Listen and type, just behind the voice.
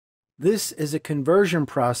This is a conversion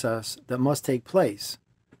process that must take place.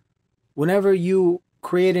 Whenever you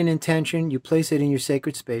create an intention, you place it in your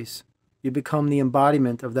sacred space, you become the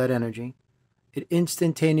embodiment of that energy. It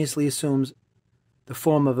instantaneously assumes the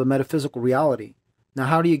form of a metaphysical reality. Now,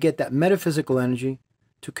 how do you get that metaphysical energy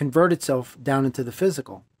to convert itself down into the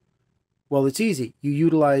physical? Well, it's easy. You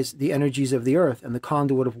utilize the energies of the earth and the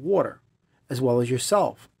conduit of water, as well as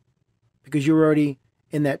yourself, because you're already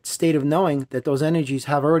in that state of knowing that those energies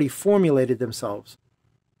have already formulated themselves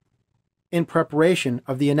in preparation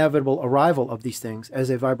of the inevitable arrival of these things as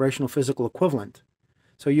a vibrational physical equivalent.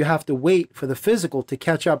 So you have to wait for the physical to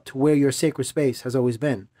catch up to where your sacred space has always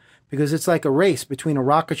been, because it's like a race between a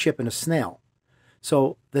rocket ship and a snail.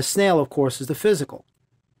 So the snail, of course, is the physical.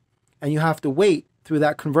 And you have to wait through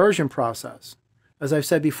that conversion process. As I've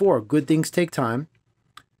said before, good things take time.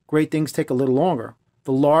 Great things take a little longer.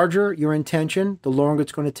 The larger your intention, the longer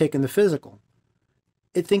it's going to take in the physical.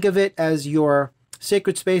 Think of it as your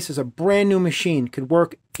sacred space as a brand new machine, could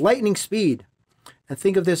work lightning speed. And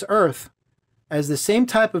think of this earth as the same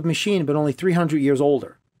type of machine, but only 300 years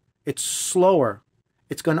older. It's slower.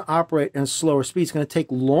 It's going to operate in a slower speed. It's going to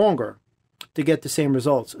take longer to get the same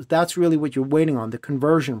results. That's really what you're waiting on, the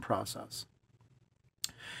conversion process.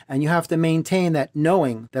 And you have to maintain that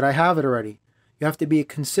knowing that I have it already. You have to be a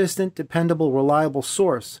consistent, dependable, reliable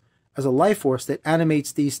source as a life force that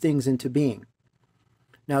animates these things into being.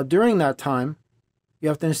 Now, during that time, you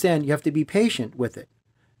have to understand, you have to be patient with it,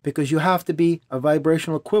 because you have to be a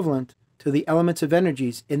vibrational equivalent to the elements of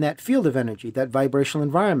energies in that field of energy, that vibrational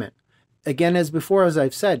environment. Again, as before, as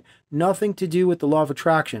I've said, nothing to do with the law of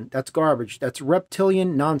attraction. That's garbage. That's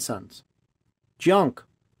reptilian nonsense. Junk.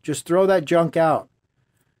 Just throw that junk out.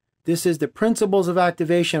 This is the principles of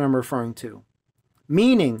activation I'm referring to.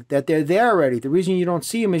 Meaning that they're there already. The reason you don't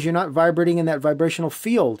see them is you're not vibrating in that vibrational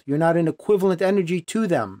field. You're not in equivalent energy to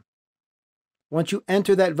them. Once you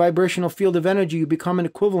enter that vibrational field of energy, you become an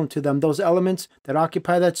equivalent to them. Those elements that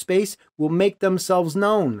occupy that space will make themselves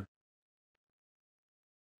known.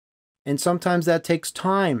 And sometimes that takes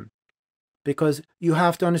time, because you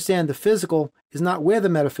have to understand the physical is not where the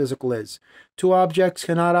metaphysical is. Two objects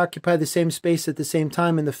cannot occupy the same space at the same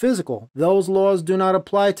time in the physical. Those laws do not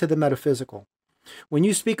apply to the metaphysical. When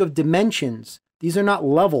you speak of dimensions, these are not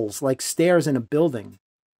levels like stairs in a building.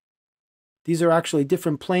 These are actually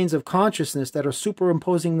different planes of consciousness that are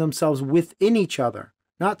superimposing themselves within each other,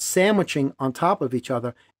 not sandwiching on top of each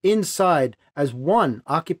other, inside as one,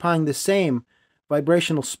 occupying the same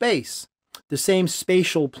vibrational space, the same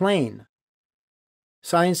spatial plane.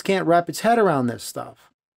 Science can't wrap its head around this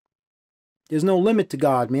stuff. There's no limit to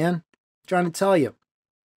God, man. I'm trying to tell you.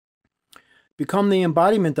 Become the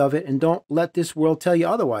embodiment of it and don't let this world tell you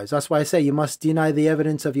otherwise. That's why I say you must deny the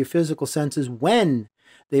evidence of your physical senses when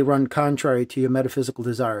they run contrary to your metaphysical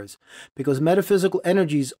desires, because metaphysical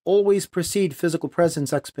energies always precede physical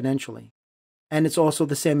presence exponentially. And it's also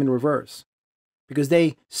the same in reverse, because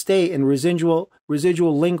they stay in residual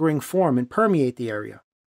lingering form and permeate the area.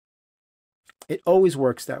 It always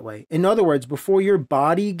works that way. In other words, before your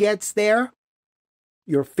body gets there,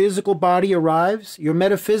 your physical body arrives, your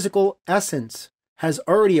metaphysical essence has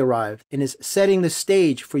already arrived and is setting the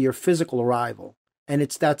stage for your physical arrival. And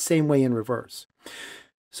it's that same way in reverse.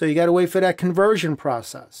 So you got to wait for that conversion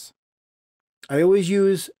process. I always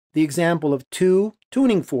use the example of two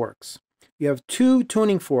tuning forks. You have two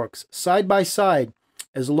tuning forks side by side.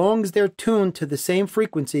 As long as they're tuned to the same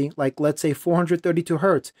frequency, like let's say 432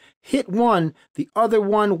 hertz, hit one, the other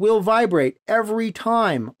one will vibrate every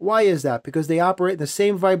time. Why is that? Because they operate in the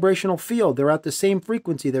same vibrational field. They're at the same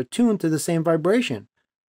frequency. They're tuned to the same vibration.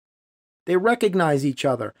 They recognize each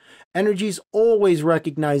other. Energies always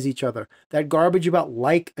recognize each other. That garbage about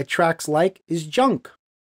like attracts like is junk.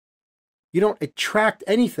 You don't attract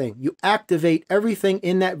anything. You activate everything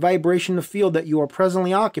in that vibrational field that you are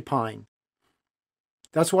presently occupying.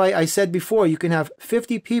 That's why I said before, you can have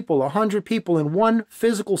 50 people, 100 people in one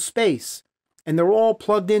physical space, and they're all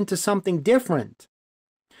plugged into something different.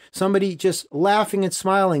 Somebody just laughing and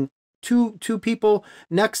smiling, two people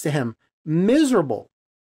next to him, miserable.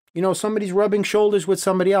 You know, somebody's rubbing shoulders with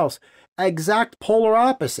somebody else. Exact polar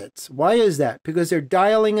opposites. Why is that? Because they're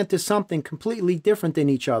dialing into something completely different than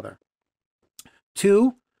each other.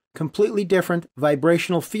 Two completely different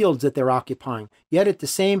vibrational fields that they're occupying. Yet at the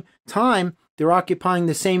same time, they're occupying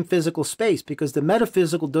the same physical space, because the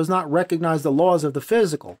metaphysical does not recognize the laws of the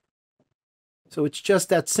physical. So it's just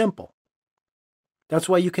that simple. That's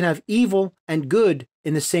why you can have evil and good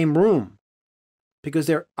in the same room, because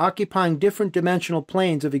they're occupying different dimensional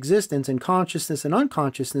planes of existence and consciousness and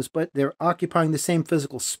unconsciousness, but they're occupying the same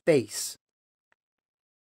physical space.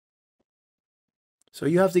 So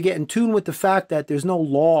you have to get in tune with the fact that there's no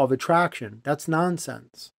law of attraction. That's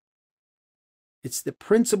nonsense. It's the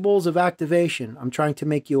principles of activation I'm trying to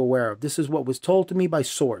make you aware of. This is what was told to me by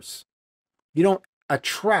Source. You don't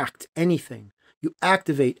attract anything. You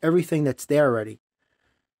activate everything that's there already.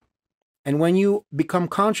 And when you become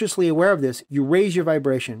consciously aware of this, you raise your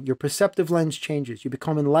vibration. Your perceptive lens changes. You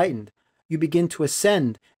become enlightened. You begin to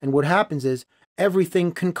ascend. And what happens is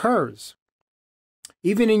everything concurs.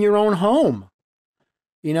 Even in your own home.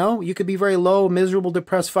 You know, you could be very low, miserable,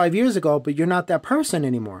 depressed 5 years ago, but you're not that person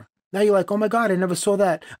anymore. Now you're like, oh my God, I never saw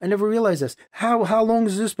that. I never realized this. How long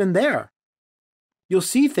has this been there? You'll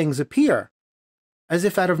see things appear as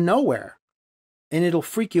if out of nowhere. And it'll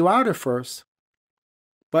freak you out at first.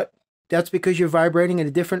 But that's because you're vibrating at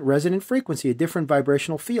a different resonant frequency, a different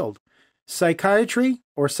vibrational field. Psychiatry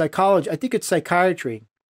or psychology, I think it's psychiatry,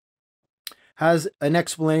 has an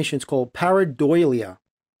explanation. It's called pareidolia,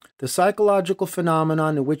 the psychological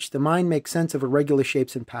phenomenon in which the mind makes sense of irregular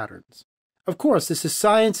shapes and patterns. Of course, this is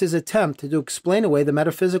science's attempt to explain away the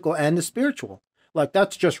metaphysical and the spiritual. Like,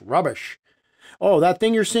 that's just rubbish. Oh, that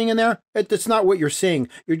thing you're seeing in there, it's not what you're seeing.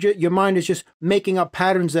 Your mind is just making up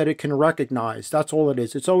patterns that it can recognize. That's all it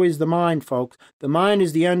is. It's always the mind, folks. The mind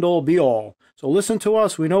is the end-all, be-all. So listen to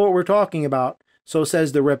us. We know what we're talking about. So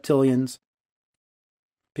says the reptilians.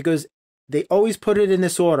 Because they always put it in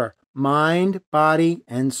this order. Mind, body,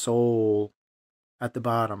 and soul at the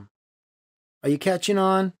bottom. Are you catching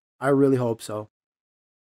on? I really hope so.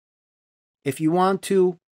 If you want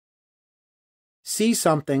to see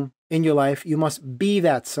something in your life, you must be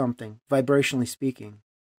that something, vibrationally speaking.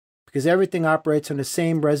 Because everything operates on the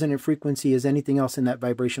same resonant frequency as anything else in that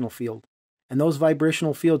vibrational field. And those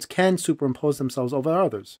vibrational fields can superimpose themselves over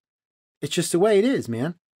others. It's just the way it is,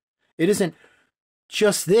 man. It isn't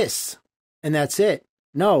just this, and that's it.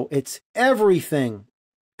 No, it's everything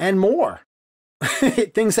and more.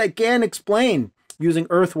 Things I can't explain using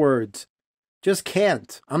earth words. Just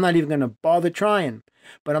can't. I'm not even going to bother trying.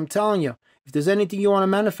 But I'm telling you, if there's anything you want to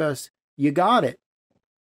manifest, you got it.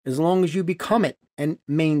 As long as you become it and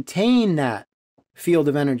maintain that field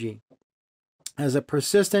of energy as a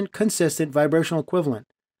persistent, consistent vibrational equivalent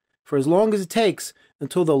for as long as it takes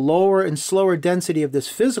until the lower and slower density of this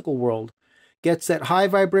physical world gets that high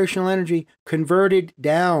vibrational energy converted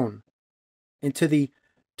down into the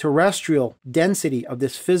terrestrial density of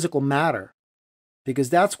this physical matter.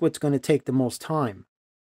 Because that's what's going to take the most time.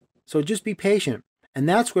 So just be patient. And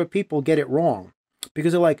that's where people get it wrong.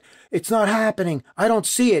 Because they're like, it's not happening. I don't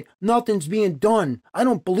see it. Nothing's being done. I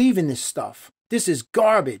don't believe in this stuff. This is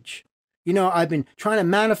garbage. You know, I've been trying to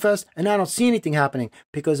manifest and I don't see anything happening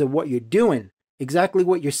because of what you're doing. Exactly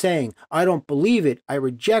what you're saying. I don't believe it. I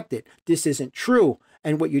reject it. This isn't true.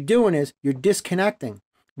 And what you're doing is you're disconnecting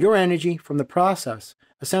your energy from the process.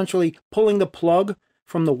 Essentially pulling the plug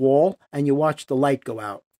from the wall and you watch the light go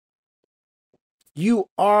out. You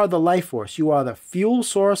are the life force. You are the fuel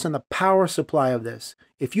source and the power supply of this.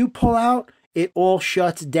 If you pull out, it all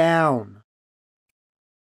shuts down.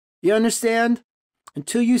 You understand?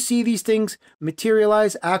 Until you see these things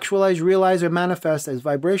materialize, actualize, realize, or manifest as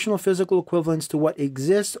vibrational physical equivalents to what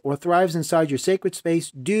exists or thrives inside your sacred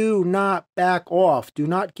space, do not back off. Do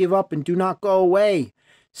not give up and do not go away.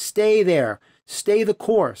 Stay there. Stay the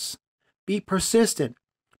course. Be persistent.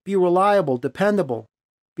 Be reliable, dependable.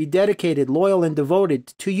 Be dedicated, loyal, and devoted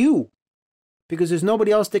to you. Because there's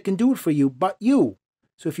nobody else that can do it for you but you.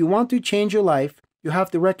 So if you want to change your life, you have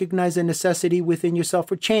to recognize the necessity within yourself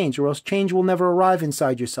for change, or else change will never arrive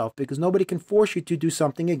inside yourself because nobody can force you to do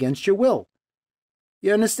something against your will.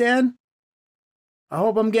 You understand? I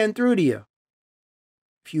hope I'm getting through to you.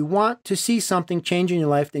 If you want to see something change in your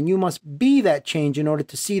life, then you must be that change in order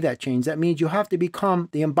to see that change. That means you have to become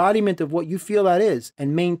the embodiment of what you feel that is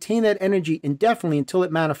and maintain that energy indefinitely until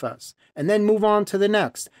it manifests. And then move on to the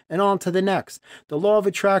next and on to the next. The law of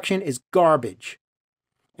attraction is garbage.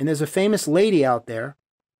 And there's a famous lady out there,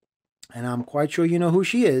 and I'm quite sure you know who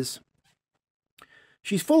she is.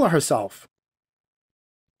 She's full of herself.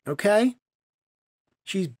 Okay?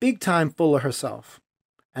 She's big time full of herself.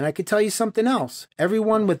 And I could tell you something else.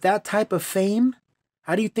 Everyone with that type of fame,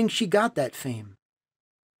 how do you think she got that fame?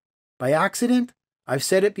 By accident? I've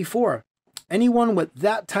said it before. Anyone with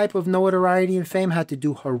that type of notoriety and fame had to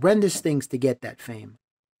do horrendous things to get that fame.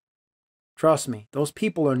 Trust me, those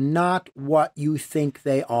people are not what you think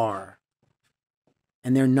they are.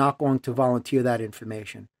 And they're not going to volunteer that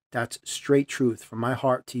information. That's straight truth from my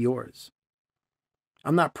heart to yours.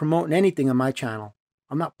 I'm not promoting anything on my channel.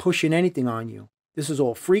 I'm not pushing anything on you. This is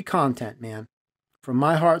all free content, man. From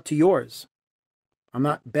my heart to yours. I'm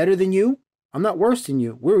not better than you. I'm not worse than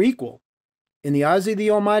you. We're equal. In the eyes of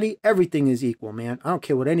the Almighty, everything is equal, man. I don't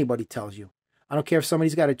care what anybody tells you. I don't care if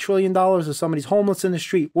somebody's got $1 trillion or somebody's homeless in the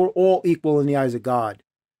street. We're all equal in the eyes of God.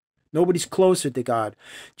 Nobody's closer to God.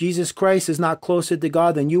 Jesus Christ is not closer to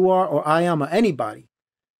God than you are or I am or anybody.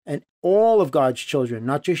 And all of God's children,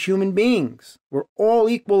 not just human beings. We're all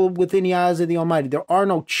equal within the eyes of the Almighty. There are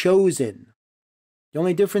no chosen. The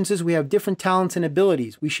only difference is we have different talents and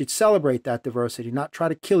abilities. We should celebrate that diversity, not try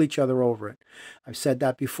to kill each other over it. I've said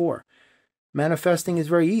that before. Manifesting is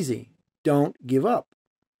very easy. Don't give up.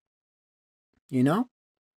 You know?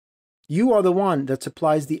 You are the one that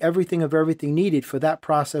supplies the everything of everything needed for that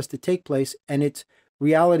process to take place and its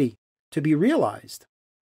reality to be realized,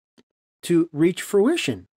 to reach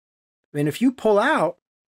fruition. And if you pull out,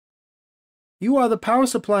 you are the power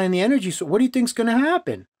supply and the energy. So what do you think is going to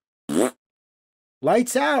happen?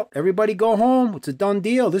 Lights out. Everybody go home. It's a done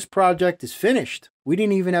deal. This project is finished. We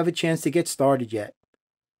didn't even have a chance to get started yet.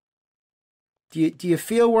 Do you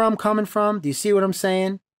feel where I'm coming from? Do you see what I'm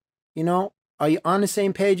saying? You know, are you on the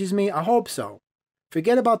same page as me? I hope so.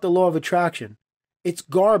 Forget about the law of attraction. It's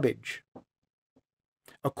garbage.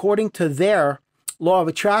 According to their law of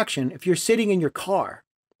attraction, if you're sitting in your car,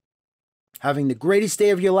 having the greatest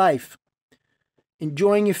day of your life,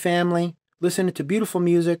 enjoying your family, listening to beautiful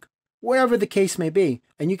music, wherever the case may be,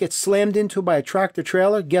 and you get slammed into by a tractor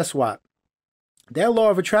trailer, guess what? Their law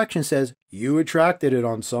of attraction says you attracted it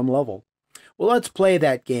on some level. Well, let's play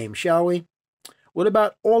that game, shall we? What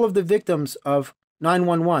about all of the victims of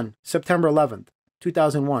 9/11, September 11th,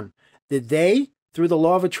 2001? Did they, through the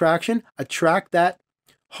law of attraction, attract that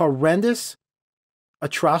horrendous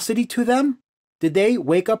atrocity to them? Did they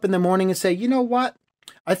wake up in the morning and say, you know what?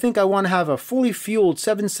 I think I want to have a fully fueled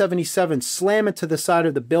 777 slam into the side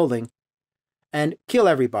of the building and kill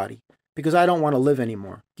everybody because I don't want to live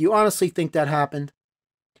anymore. Do you honestly think that happened?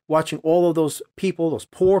 Watching all of those people, those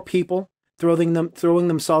poor people, throwing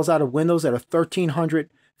themselves out of windows that are 1,300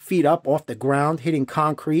 feet up off the ground, hitting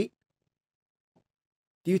concrete.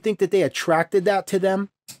 Do you think that they attracted that to them?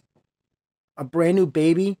 A brand new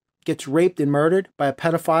baby gets raped and murdered by a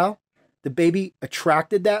pedophile. The baby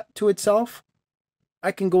attracted that to itself?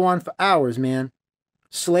 I can go on for hours, man.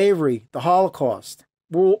 Slavery, the Holocaust,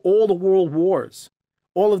 all the world wars,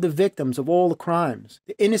 all of the victims of all the crimes,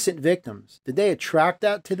 the innocent victims. Did they attract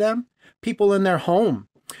that to them? People in their home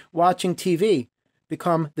watching TV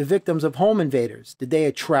become the victims of home invaders. Did they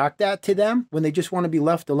attract that to them when they just want to be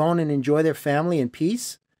left alone and enjoy their family in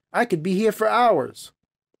peace? I could be here for hours.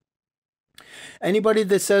 Anybody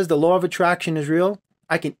that says the law of attraction is real,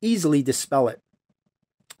 I can easily dispel it.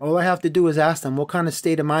 All I have to do is ask them, what kind of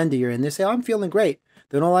state of mind are you in? They say, oh, I'm feeling great.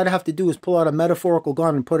 Then all I'd have to do is pull out a metaphorical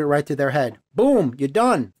gun and put it right to their head. Boom, you're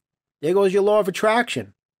done. There goes your law of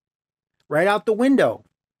attraction. Right out the window.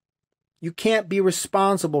 You can't be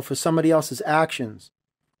responsible for somebody else's actions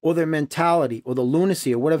or their mentality or the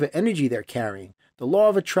lunacy or whatever energy they're carrying. The law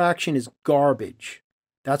of attraction is garbage.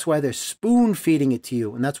 That's why they're spoon feeding it to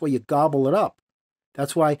you, and that's why you gobble it up.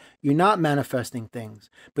 That's why you're not manifesting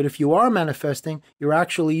things. But if you are manifesting, you're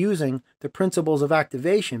actually using the principles of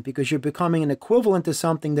activation because you're becoming an equivalent to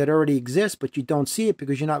something that already exists, but you don't see it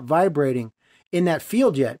because you're not vibrating in that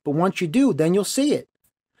field yet. But once you do, then you'll see it.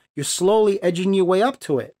 You're slowly edging your way up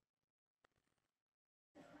to it.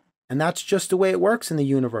 And that's just the way it works in the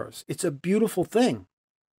universe. It's a beautiful thing.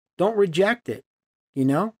 Don't reject it, you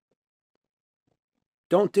know?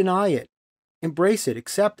 Don't deny it. Embrace it.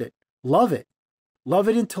 Accept it. Love it. Love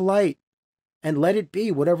it into light and let it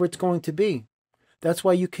be whatever it's going to be. That's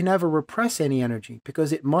why you can never repress any energy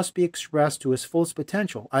because it must be expressed to its fullest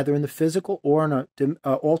potential, either in the physical or in an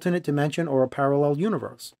alternate dimension or a parallel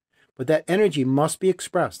universe. But that energy must be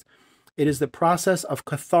expressed. It is the process of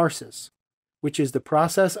catharsis, which is the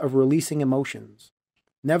process of releasing emotions.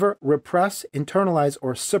 Never repress, internalize,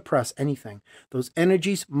 or suppress anything. Those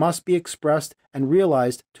energies must be expressed and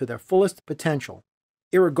realized to their fullest potential,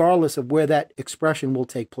 irregardless of where that expression will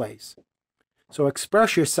take place. So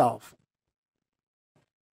express yourself.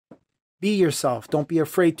 Be yourself. Don't be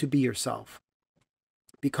afraid to be yourself.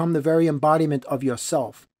 Become the very embodiment of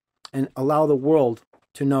yourself and allow the world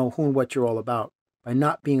to know who and what you're all about by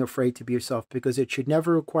not being afraid to be yourself, because it should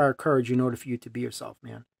never require courage in order for you to be yourself,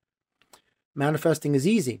 man. Manifesting is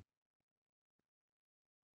easy.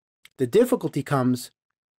 The difficulty comes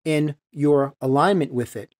in your alignment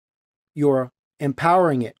with it, your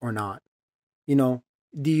empowering it or not. You know,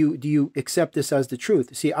 do you accept this as the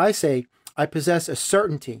truth? See, I say I possess a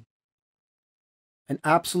certainty, an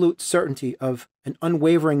absolute certainty of an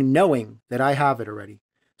unwavering knowing that I have it already.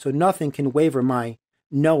 So nothing can waver my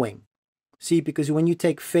knowing. See, because when you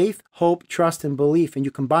take faith, hope, trust, and belief, and you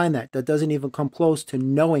combine that, that doesn't even come close to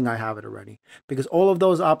knowing I have it already. Because all of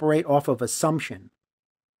those operate off of assumption.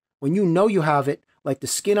 When you know you have it, like the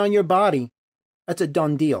skin on your body, that's a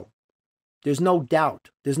done deal. There's no doubt.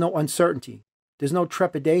 There's no uncertainty. There's no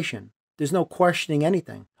trepidation. There's no questioning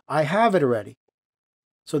anything. I have it already.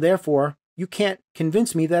 So therefore, you can't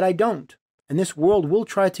convince me that I don't. And this world will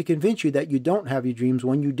try to convince you that you don't have your dreams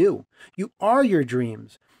when you do. You are your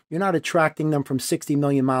dreams. You're not attracting them from 60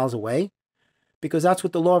 million miles away, because that's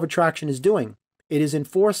what the law of attraction is doing. It is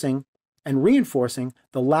enforcing and reinforcing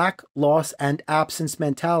the lack, loss, and absence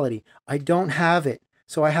mentality. I don't have it,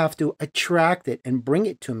 so I have to attract it and bring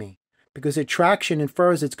it to me, because attraction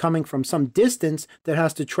infers it's coming from some distance that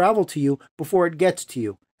has to travel to you before it gets to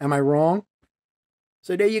you. Am I wrong?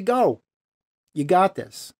 So there you go. You got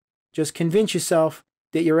this. Just convince yourself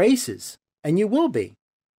that you're aces, and you will be.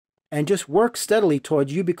 And just work steadily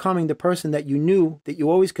towards you becoming the person that you knew that you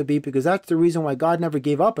always could be, because that's the reason why God never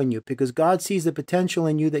gave up on you, because God sees the potential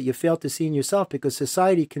in you that you failed to see in yourself, because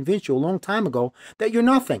society convinced you a long time ago that you're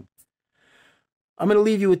nothing. I'm going to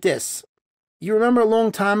leave you with this. You remember a long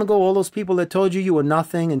time ago all those people that told you you were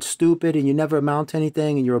nothing and stupid and you never amount to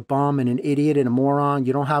anything and you're a bum and an idiot and a moron,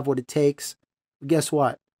 you don't have what it takes? Guess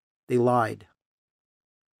what? They lied.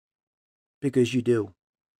 Because you do.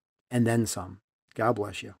 And then some. God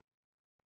bless you.